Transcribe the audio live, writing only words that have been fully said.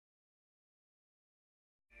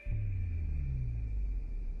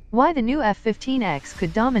Why the new F-15X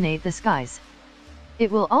could dominate the skies.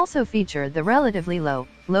 It will also feature the relatively low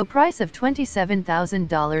price of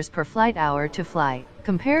 $27,000 per flight hour to fly,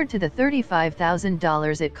 compared to the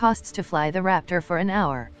 $35,000 it costs to fly the Raptor for an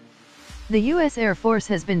hour. The U.S. Air Force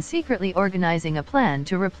has been secretly organizing a plan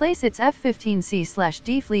to replace its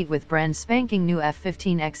F-15C/D fleet with brand spanking new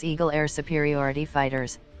F-15X Eagle air superiority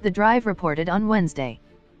fighters, the Drive reported on Wednesday.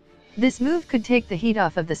 This move could take the heat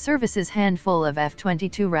off of the service's handful of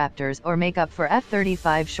F-22 Raptors or make up for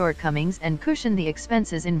F-35 shortcomings and cushion the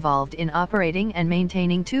expenses involved in operating and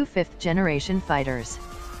maintaining two fifth-generation fighters.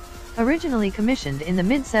 Originally commissioned in the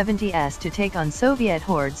mid-70s to take on Soviet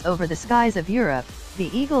hordes over the skies of Europe, the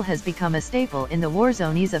Eagle has become a staple in the war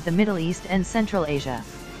zones of the Middle East and Central Asia.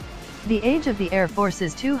 The age of the Air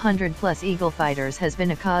Force's 200-plus Eagle fighters has been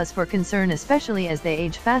a cause for concern, especially as they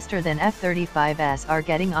age faster than F-35s are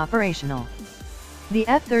getting operational. The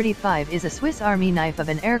F-35 is a Swiss Army knife of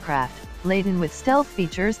an aircraft, laden with stealth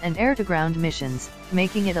features and air-to-ground missions,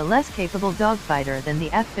 making it a less capable dogfighter than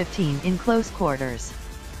the F-15 in close quarters.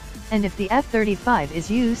 And if the F-35 is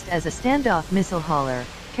used as a standoff missile hauler,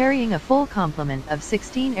 carrying a full complement of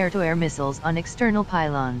 16 air-to-air missiles on external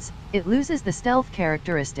pylons, it loses the stealth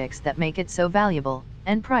characteristics that make it so valuable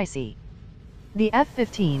and pricey. The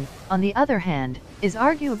F-15, on the other hand, is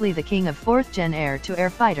arguably the king of fourth-gen air-to-air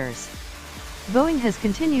fighters. Boeing has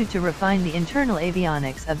continued to refine the internal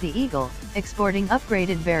avionics of the Eagle, exporting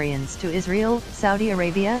upgraded variants to Israel, Saudi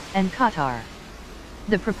Arabia, and Qatar.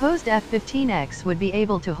 The proposed F-15X would be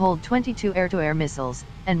able to hold 22 air-to-air missiles,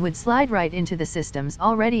 and would slide right into the systems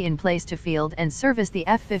already in place to field and service the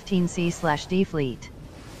F-15C/D fleet.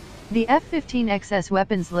 The F-15X's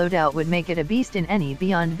weapons loadout would make it a beast in any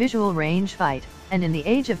beyond visual range fight, and in the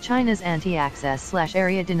age of China's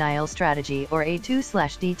anti-access/area denial strategy, or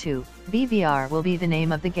A2/D2, BVR will be the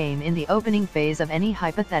name of the game in the opening phase of any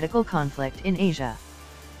hypothetical conflict in Asia.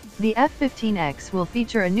 The F-15X will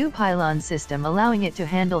feature a new pylon system allowing it to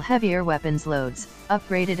handle heavier weapons loads,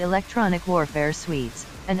 upgraded electronic warfare suites,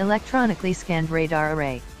 an electronically scanned radar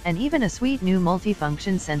array, and even a sweet new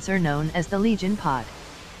multifunction sensor known as the Legion Pod.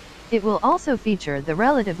 It will also feature the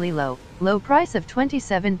relatively low price of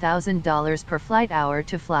 $27,000 per flight hour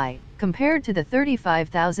to fly, compared to the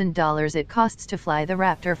 $35,000 it costs to fly the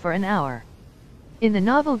Raptor for an hour. In the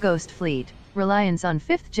novel Ghost fleet, reliance on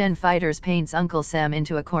fifth-gen fighters paints Uncle Sam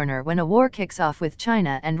into a corner when a war kicks off with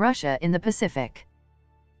China and Russia in the Pacific.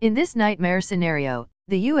 In this nightmare scenario,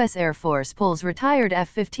 the U.S. Air Force pulls retired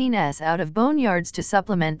F-15s out of boneyards to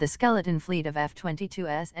supplement the skeleton fleet of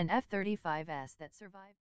F-22s and F-35s that survive.